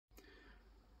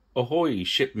Ahoy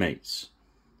shipmates!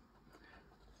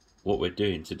 What we're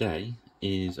doing today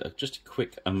is just a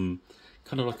quick kind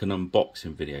of like an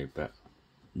unboxing video, but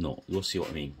not. You'll see what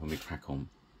I mean when we crack on.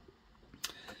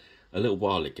 A little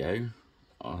while ago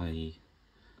I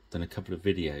done a couple of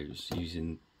videos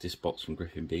using this box from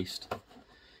Griffin Beast.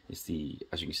 It's the,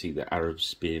 as you can see, the Arab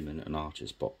Spearmen and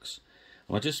Archers box,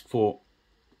 and I just thought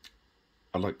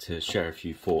I'd like to share a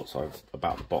few thoughts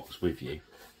about the box with you.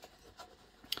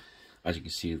 As you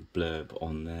can see the blurb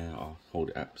on there, I'll hold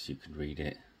it up so you can read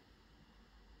it.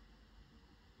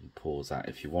 You pause that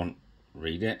if you want,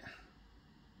 read it.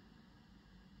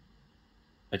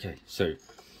 Okay, so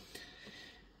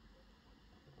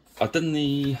I've done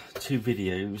the two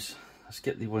videos. Let's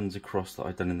get the ones across that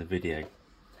I've done in the video.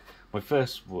 My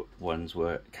first ones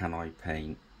were, can I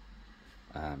paint?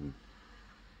 One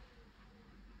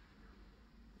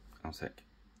sec.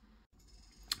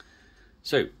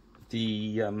 So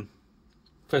the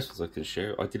first ones I can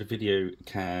show, I did a video,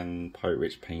 can Pirate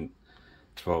Rich paint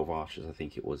 12 archers? I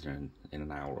think it was in an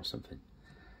hour or something.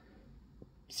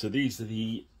 So these are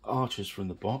the archers from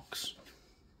the box,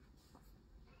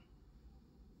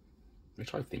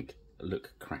 which I think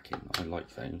look cracking. I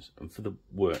like those, and for the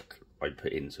work I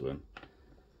put into them,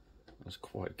 that's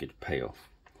quite a good payoff.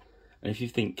 And if you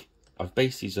think, I've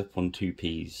based these up on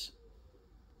 2Ps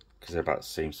because they're about the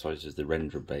same size as the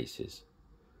render bases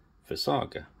for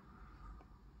Saga.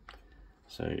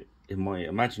 So in my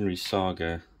imaginary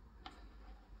Saga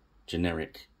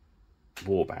generic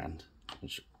warband,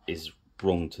 which is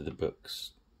wrong to the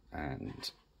books, and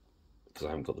because I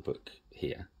haven't got the book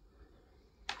here,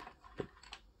 but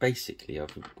basically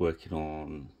I've been working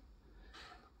on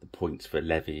the points for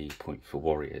levy, point for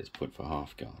warriors, point for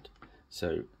half guard.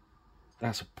 So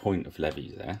that's a point of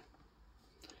levies there.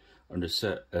 Under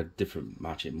a different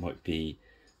match it might be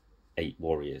 8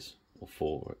 warriors or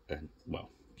 4, and well,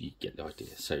 you get the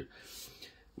idea. So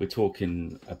we're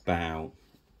talking about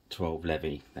 12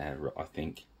 levy there, I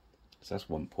think. So that's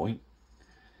 1 point.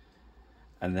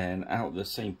 And then out of the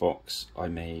same box I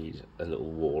made a little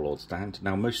warlord stand.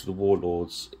 Now most of the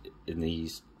warlords in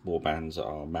these warbands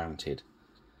are mounted,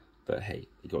 but hey,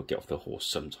 you got to get off the horse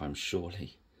sometimes,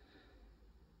 surely.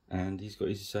 And he's got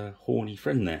his horny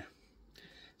friend there.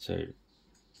 So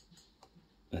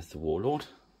that's the warlord.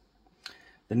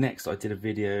 The next, I did a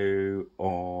video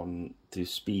on do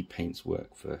speed paints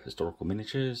work for historical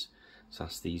miniatures. So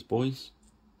that's these boys.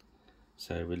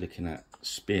 So we're looking at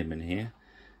spearmen here.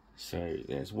 So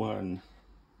there's 1,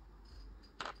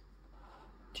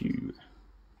 2.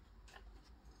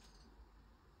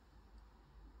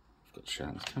 I've got to show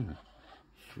this camera.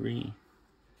 3,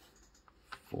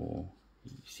 4.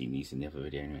 You've seen these in the other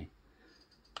video anyway.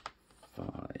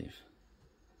 5,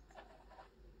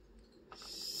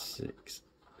 6,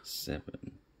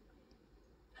 7,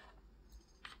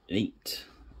 8,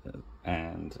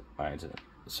 and I had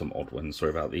some odd ones.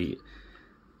 Sorry about the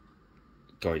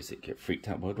guys that get freaked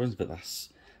out by odd ones, but that's,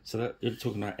 so that you're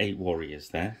talking about 8 warriors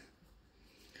there.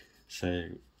 So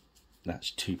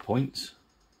that's 2 points.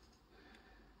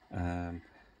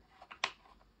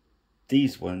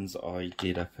 These ones I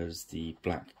did up as the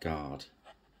Black Guard.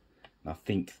 I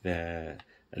think they're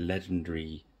a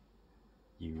legendary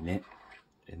unit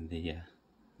in the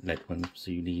lead ones,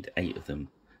 so you need 8 of them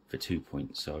for 2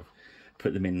 points. So I've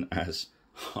put them in as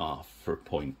half for a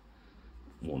point,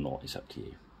 or not, it's up to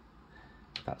you.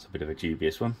 That's a bit of a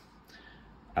dubious one.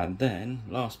 And then,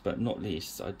 last but not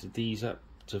least, I did these up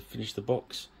to finish the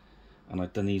box, and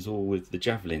I've done these all with the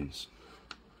javelins.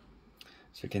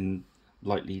 So again,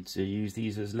 likely to use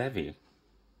these as levy.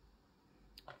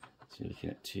 So you're looking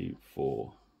at 2,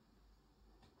 4.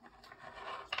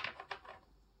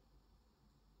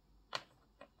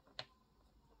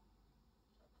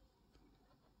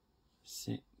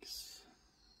 6.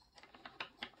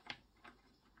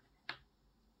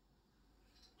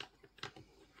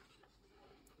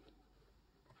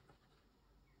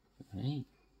 8.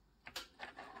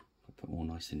 I'll put more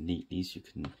nice and neatly so you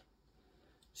can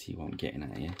see what I'm getting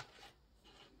at here.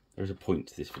 There's a point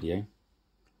to this video.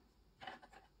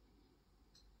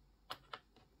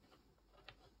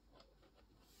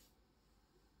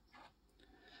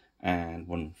 And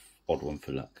 1 odd one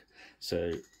for luck.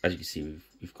 So as you can see,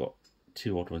 we've got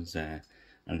 2 odd ones there,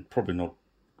 and probably an odd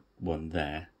one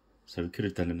there. So we could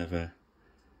have done another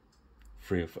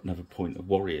 3 or another point of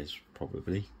warriors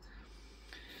probably,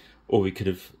 or we could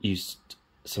have used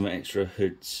some extra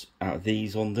hoods out of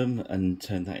these on them and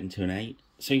turned that into an 8.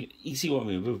 So you see what I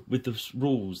mean with the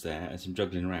rules there and some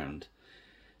juggling around.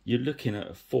 You're looking at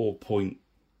a 4-point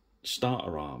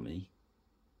starter army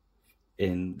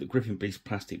in the Griffin Beast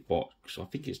plastic box. I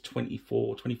think it's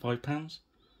 £24, £25.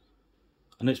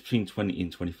 I know it's between 20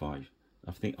 and 25.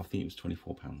 I think it was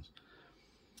 £24.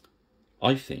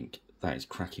 I think that is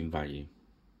cracking value.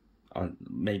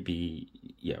 Maybe,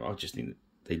 yeah, I just think that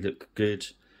they look good,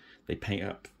 they paint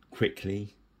up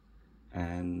quickly,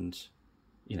 and,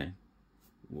 you know,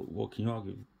 what can you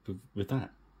argue with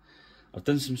that? I've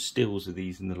done some stills of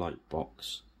these in the light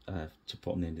box to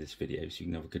put on the end of this video, so you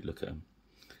can have a good look at them.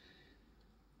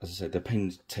 As I said, they're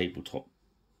painted tabletop.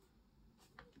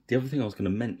 The other thing I was going to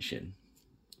mention,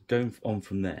 going on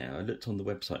from there, I looked on the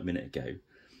website a minute ago,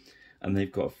 and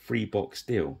they've got a free box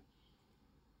deal.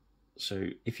 So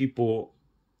if you bought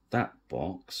that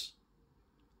box,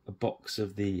 a box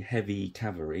of the heavy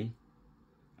cavalry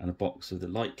and a box of the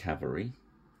light cavalry,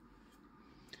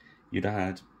 you'd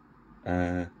add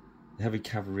the heavy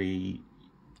cavalry,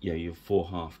 you know, your 4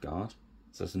 half guard,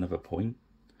 so that's another point,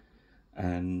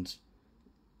 and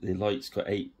the light's got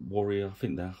 8 warrior, I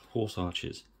think they're horse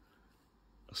archers,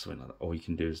 or something like that. Or you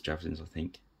can do as javelins, I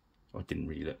think. I didn't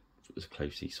really look as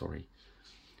closely, sorry.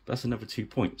 But that's another 2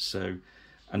 points. So,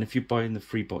 and if you're buying the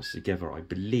 3 boxes together, I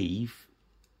believe,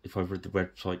 if I've read the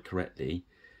website correctly,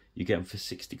 you get them for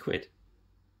 60 quid.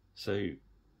 So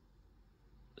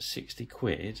 60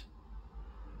 quid,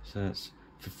 so that's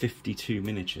for 52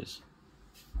 miniatures.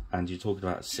 And you're talking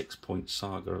about a 6-point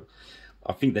saga.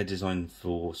 I think they're designed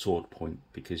for sword point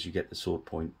because you get the sword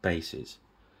point bases.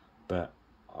 But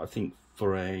I think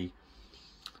for a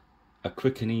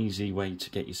quick and easy way to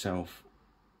get yourself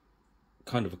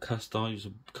kind of a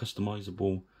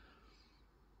customizable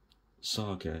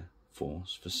saga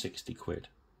force for 60 quid.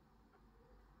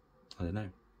 I don't know.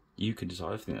 You can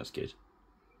decide. I think that's good.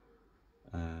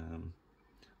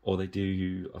 Or they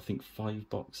do, I think, 5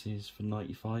 boxes for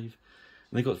 95.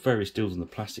 And they've got various deals on the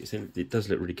plastics. It does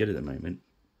look really good at the moment.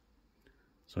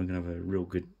 So I'm going to have a real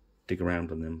good dig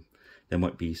around on them. There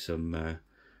might be some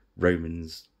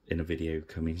Romans in a video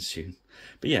coming soon.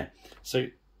 But yeah, so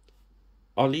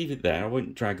I'll leave it there. I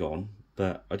won't drag on,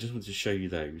 but I just wanted to show you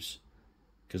those,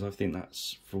 because I think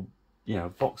that's for, yeah, a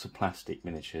box of plastic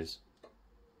miniatures.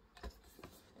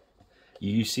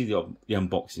 You see the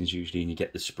unboxings usually, and you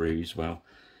get the sprues. Well,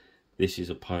 this is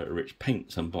a Pirate Rich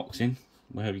Paints unboxing,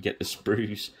 where we get the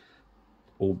sprues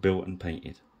all built and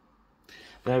painted.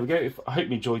 There we go. I hope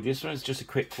you enjoyed this one. It's just a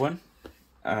quick one.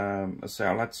 So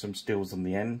I'll add some stills on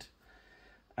the end.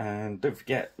 And don't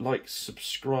forget, like,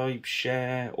 subscribe,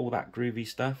 share, all that groovy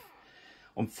stuff.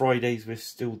 On Fridays, we're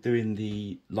still doing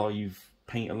the live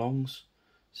paint-alongs.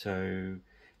 So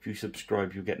if you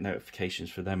subscribe, you'll get notifications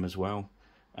for them as well.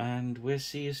 And we'll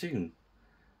see you soon.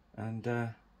 And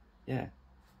yeah,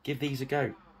 give these a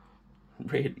go.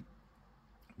 Really,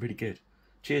 really good.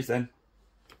 Cheers then.